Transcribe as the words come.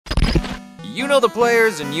You know the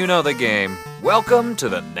players and you know the game. Welcome to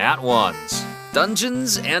the Nat Ones.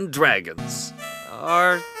 Dungeons and Dragons.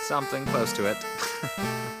 Or something close to it.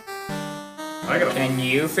 Can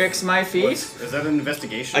you fix my feet? Is that an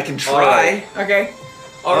investigation? I can try. Okay.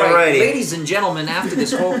 Alright, ladies and gentlemen, after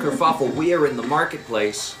this whole kerfuffle, we are in the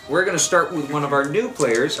marketplace. We're going to start with one of our new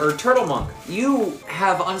players, our Turtle Monk. You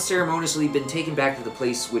have unceremoniously been taken back to the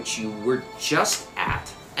place which you were just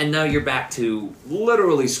at, and now you're back to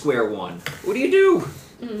literally square one. What do you do?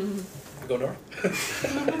 Go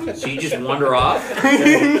north. So you just wander off?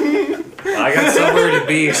 I got somewhere to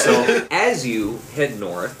be, so... As you head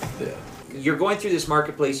north, you're going through this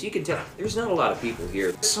marketplace, you can tell there's not a lot of people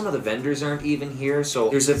here. Some of the vendors aren't even here, so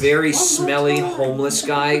there's a very smelly homeless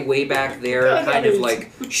guy way back there, kind of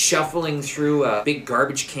like shuffling through a big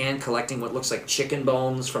garbage can, collecting what looks like chicken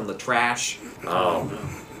bones from the trash.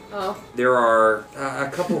 There are a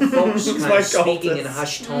couple of folks kind of speaking in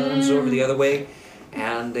hushed tones over the other way,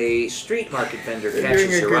 and a street market vendor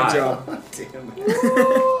catches your eye.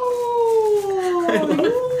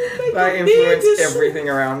 I influence everything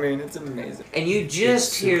around me, and it's amazing. And you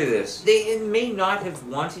just hear this. They may not have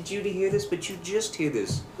wanted you to hear this, but you just hear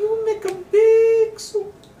this. You will make a big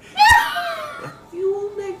soup. You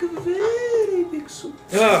will make a very big soup.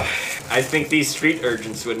 I think these street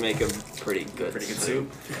urchins would make a pretty good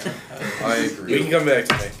soup. I agree. We can come back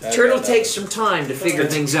to me. Turtle takes some time to figure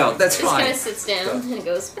things out. That's Just kind fine. of sits down and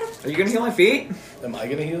goes. Are you gonna heal my feet? Am I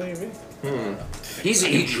gonna heal your feet? He's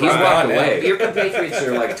walked away. Your compatriots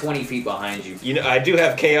are like 20 feet behind you. You know, I do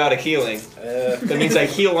have chaotic healing. That means I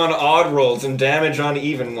heal on odd rolls and damage on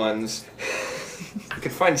even ones. You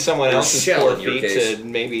could find someone else's shell poor in your feet case. to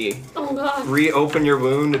maybe Oh god. reopen your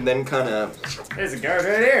wound and then kind of... There's a guard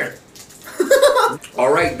right here.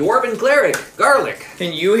 Alright, Dwarven Cleric, Garlic.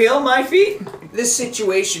 Can you heal my feet? This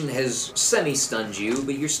situation has semi-stunned you,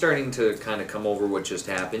 but you're starting to kind of come over what just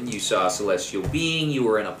happened. You saw a celestial being, you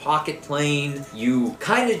were in a pocket plane, you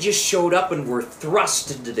kind of just showed up and were thrust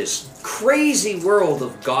into this crazy world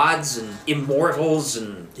of gods and immortals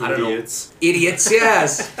and, I don't know. Idiots,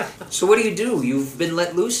 yes. So what do? You've been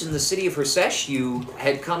let loose in the city of Hersesh. You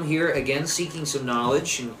had come here again seeking some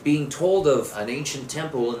knowledge and being told of an ancient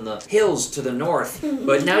temple in the hills to the north.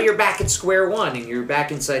 But now you're back at square one and you're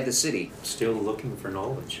back inside the city. Still looking for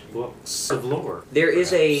knowledge, books of lore. There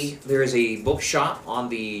is a bookshop on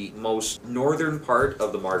the most northern part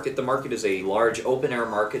of the market. The market is a large open-air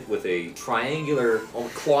market with a triangular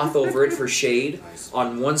cloth over it for shade.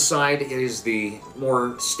 On one side is the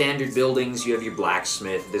more standard buildings. You have your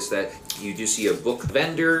blacksmith, this, that. You do see a book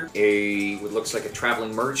vendor, what looks like a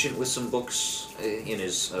traveling merchant with some books in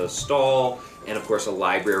his stall, and of course a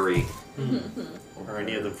library. Are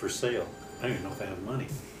any of them for sale? I don't even know if I have money.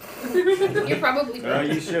 You're probably right.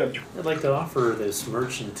 You should. I'd like to offer this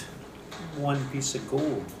merchant one piece of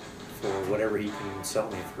gold for whatever he can sell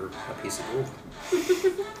me for a piece of gold.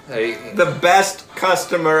 The best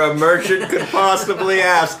customer a merchant could possibly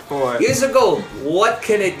ask for. Here's a gold. What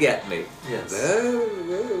can it get me? Yes.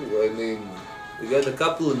 Well, I mean, we got a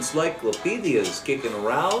couple encyclopedias kicking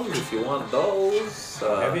around if you want those.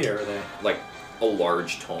 How heavy are they? Like a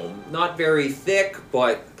large tome. Not very thick,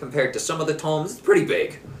 but compared to some of the tomes, it's pretty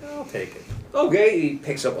big. I'll take it. Okay, he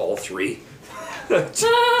picks up all three.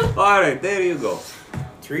 Alright, there you go.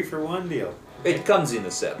 3 for 1 deal. It comes in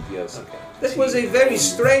a set, yes. Okay. That was a very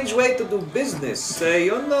strange way to do business.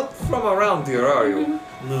 You're not from around here, are you?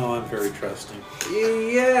 No, I'm very trusting.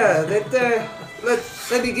 Yeah,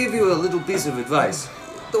 let me give you a little piece of advice.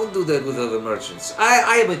 Don't do that with other merchants.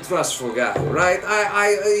 I am a trustful guy, right?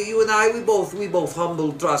 You and I, we both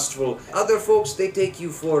humble, trustful. Other folks, they take you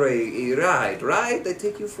for a ride, right? They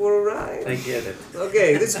take you for a ride. I get it.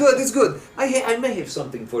 Okay, that's good, that's good. I may have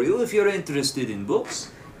something for you if you're interested in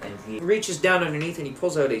books. And he reaches down underneath and he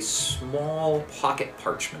pulls out a small pocket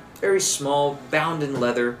parchment. Very small, bound in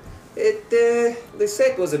leather. They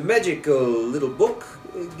said it was a magical little book.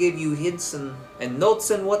 It gave you hints and notes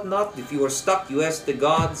and whatnot. If you are stuck, you ask the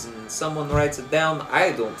gods and someone writes it down.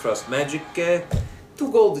 I don't trust magic. 2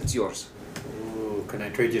 gold, it's yours. Ooh, can I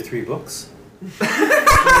trade you 3 books?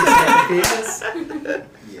 Yes.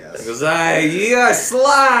 Because you're a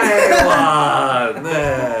sly one.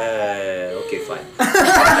 Okay, fine.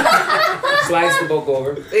 Slides the book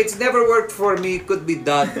over. It's never worked for me. Could be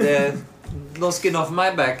done. No skin off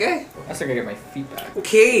my back, eh? I still gotta get my feet back.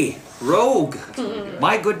 Okay. Rogue,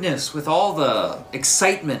 my goodness, with all the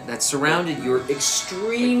excitement that surrounded your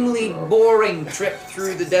extremely boring trip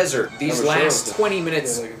through the desert, these Never last showed. 20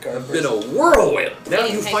 minutes Yeah, like a car have been a whirlwind. Now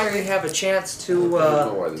you Okay. finally have a chance to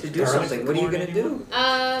do something. What are you going to do?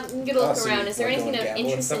 Get a look so around. Is there like anything going of gamble and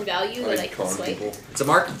interest and stuff? value that I can con swipe? people. It's a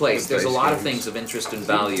marketplace. There's a Dice lot of games. things of interest and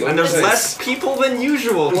value. And there's Nice. less people than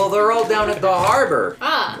usual. Well, they're all down at the harbor.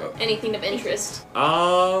 Anything of interest?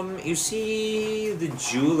 You see, the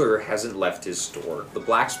jeweler hasn't left his store. The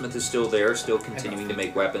blacksmith is still there, still continuing to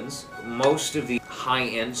make weapons. Most of the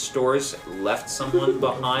high-end stores left someone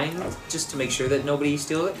behind just to make sure that nobody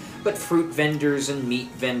steals it. But fruit vendors and meat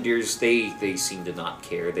vendors, they seem to not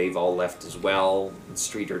care. They've all left as well.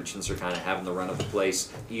 Street urchins are kind of having the run of the place.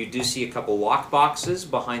 You do see a couple lock boxes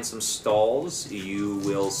behind some stalls. You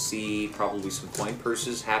will see probably some coin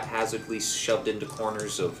purses haphazardly shoved into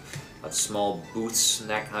corners of small booths and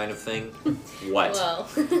that kind of thing. What? Well,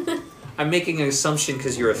 I'm making an assumption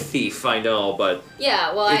because you're a thief, I know, but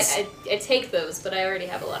yeah. Well, It's- I take those, but I already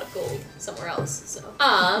have a lot of gold somewhere else. So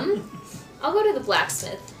I'll go to the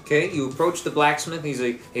blacksmith. okay, you approach the blacksmith. He's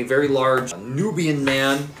a very large Nubian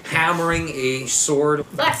man hammering a sword.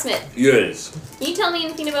 Blacksmith, Yes, can you tell me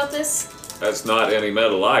anything about this? that's not any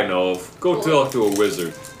metal I know of. Go talk to a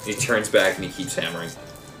wizard. He turns back and he keeps hammering.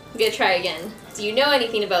 I'm gonna try again. Do you know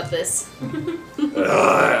anything about this?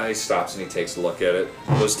 He stops and he takes a look at it.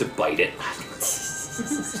 Goes to bite it.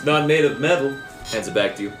 It's not made of metal. Hands it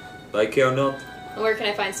back to you. I care not. And where can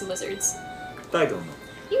I find some wizards? I don't know.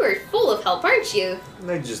 You are full of help, aren't you?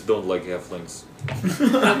 I just don't like halflings.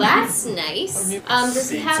 Well, that's nice. Does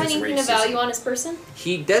he have Seems anything of racist. value on his person?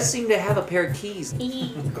 He does seem to have a pair of keys.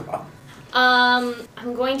 I'm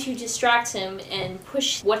going to distract him and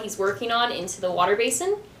push what he's working on into the water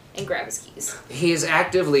basin and grab his keys. He is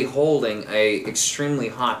actively holding a extremely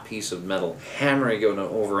hot piece of metal, hammering it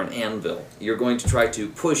over an anvil. You're going to try to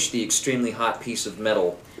push the extremely hot piece of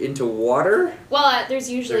metal into water? Well, there's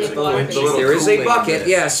usually There's a water a basin. little There is a cooling bucket, bit.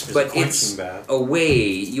 yes, There's a but quenching it's bath. away.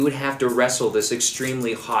 You would have to wrestle this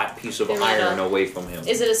extremely hot piece of They're not iron a- away from him.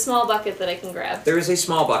 Is it a small bucket that I can grab? There is a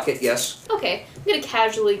small bucket, yes. Okay, I'm gonna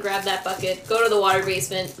casually grab that bucket, go to the water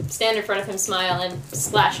basement, stand in front of him, smile, and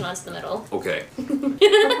splash him onto the metal. Okay.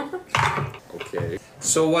 Okay.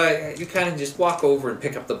 So you kind of just walk over and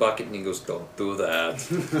pick up the bucket, and he goes, "Don't do that."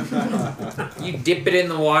 You dip it in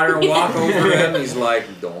the water and walk over him. He's like,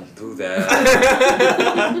 "Don't do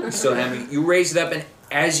that." So you raise it up, and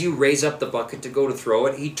as you raise up the bucket to go to throw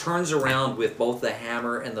it, he turns around with both the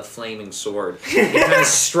hammer and the flaming sword. He kind of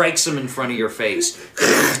strikes him in front of your face.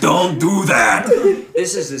 Don't do that.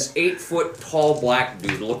 This is this 8-foot tall black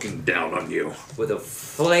dude looking down on you with a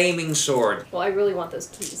flaming sword. Well, I really want those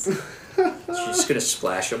keys. She's just gonna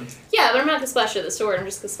splash him. Yeah, but I'm not gonna splash it at the sword, I'm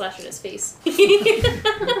just gonna splash it in his face.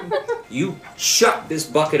 You chuck this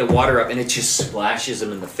bucket of water up and it just splashes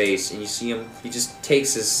him in the face, and you see him, he just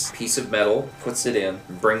takes this piece of metal, puts it in,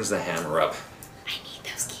 and brings the hammer up. I need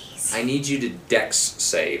those keys. I need you to dex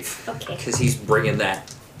save. Okay. Because he's bringing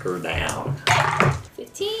that her down.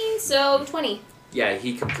 15, so 20. Yeah,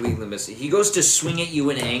 he completely missed it. He goes to swing at you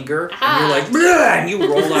in anger, Aha. and you're like, "Bleh," and you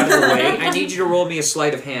roll out of the way. I need you to roll me a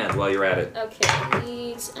sleight of hand while you're at it. Okay,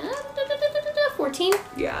 needs 14.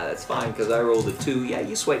 Yeah, that's fine, because I rolled a 2. Yeah,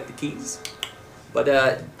 you swipe the keys. But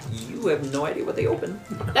you have no idea what they open.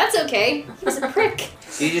 That's okay. He's a prick.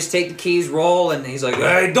 So you just take the keys, roll, and he's like,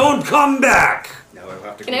 "Hey, don't come back!" Now I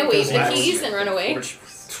have to Can go I to wave the class. keys and run away?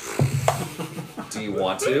 Do you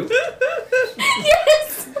want to?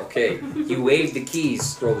 Yes! Okay, you wave the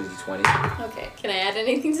keys. Roll the d20. Okay, can I add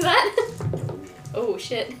anything to that? Oh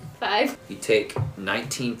shit. 5. You take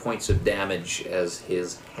 19 points of damage as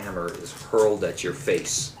his hammer is hurled at your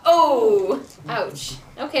face. Oh! Ouch.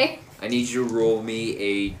 Okay. I need you to roll me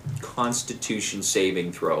a Constitution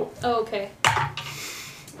saving throw. Oh, okay.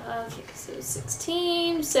 Okay, so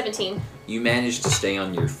 16, 17. You manage to stay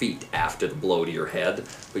on your feet after the blow to your head,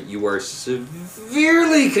 but you are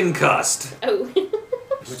severely concussed. Oh.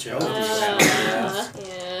 Which health do you have?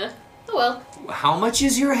 Yeah. Oh well. How much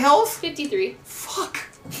is your health? 53. Fuck.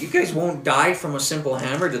 You guys won't die from a simple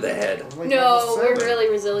hammer to the head, No, we're really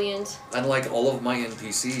resilient. unlike all of my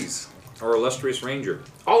NPCs. Or illustrious ranger.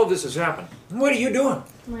 All of this has happened. What are you doing?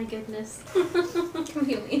 My goodness. Come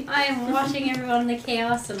heal me. I am watching everyone in the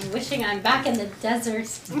chaos and wishing I'm back in the desert.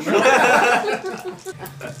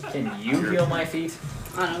 Can you heal my feet?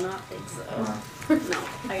 I do not think so.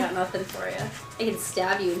 No, I got nothing for you. I can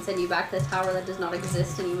stab you and send you back to the tower that does not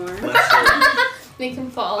exist anymore. Make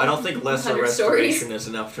him fall. I don't think lesser 100 restoration stories. is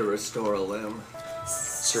enough to restore a limb.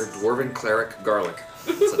 Sir Dwarven Cleric Garlic.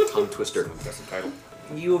 It's a tongue twister. That's the title.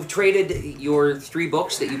 You have traded your 3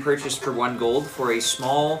 books that you purchased for 1 gold for a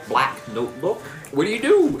small black notebook. What do you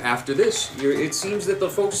do after this? It seems that the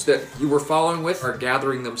folks that you were following with are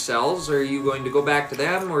gathering themselves. Are you going to go back to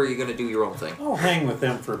them, or are you going to do your own thing? I'll hang with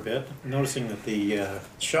them for a bit, noticing that the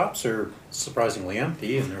shops are surprisingly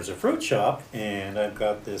empty, and there's a fruit shop, and I've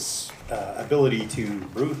got this ability to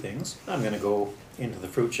brew things. I'm going to go into the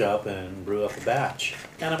fruit shop and brew up a batch,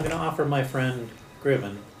 and I'm going to offer my friend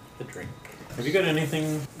Griven a drink. Have you got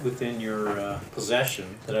anything within your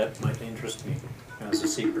possession that might interest me as a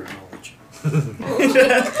secret knowledge?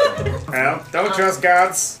 Well, don't trust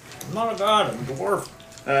gods. I'm not a god, I'm a dwarf.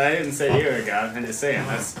 I didn't say you were a god. I'm just saying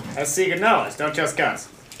that's secret knowledge. Don't trust gods.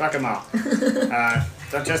 Fuck them all.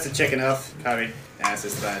 Don't trust a chicken elf. Probably. That's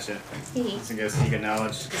just that shit. It's a good secret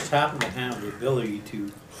knowledge. Just happen to have the ability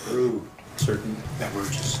to brew certain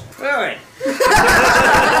beverages. Really?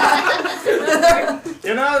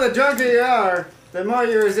 You know, the drunker you are, the more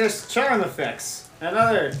you resist charm effects and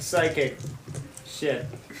other psychic shit.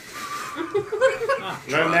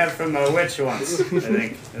 Learned that from a witch once. I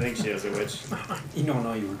think she was a witch. You don't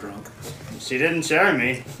know you were drunk. She didn't charm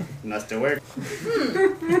me. Must have worked.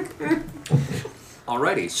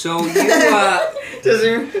 Alrighty, so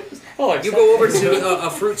you you go over to a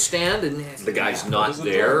fruit stand, and the guy's not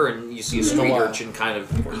there, and you see a street urchin kind of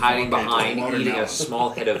hiding behind, eating a small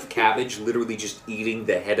head of cabbage, literally just eating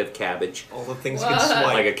the head of cabbage. All the things get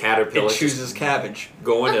smite. Like a caterpillar. It chooses cabbage.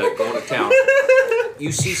 Going to town.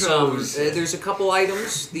 You see some, there's a couple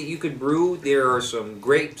items that you could brew. There are some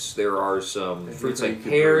grapes, there are some fruits like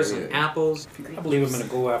pears and apples. I believe I'm going to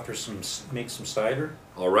go after make some cider.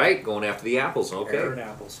 Alright, going after the apples, okay. Pear and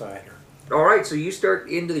apple cider. Alright, so you start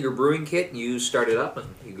into your brewing kit, you start it up, and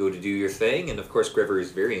you go to do your thing, and of course Griver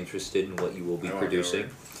is very interested in what you will be producing.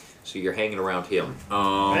 So you're hanging around him.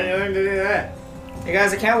 I learned to do that. Hey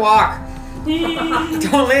guys, I can't walk.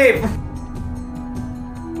 Don't leave.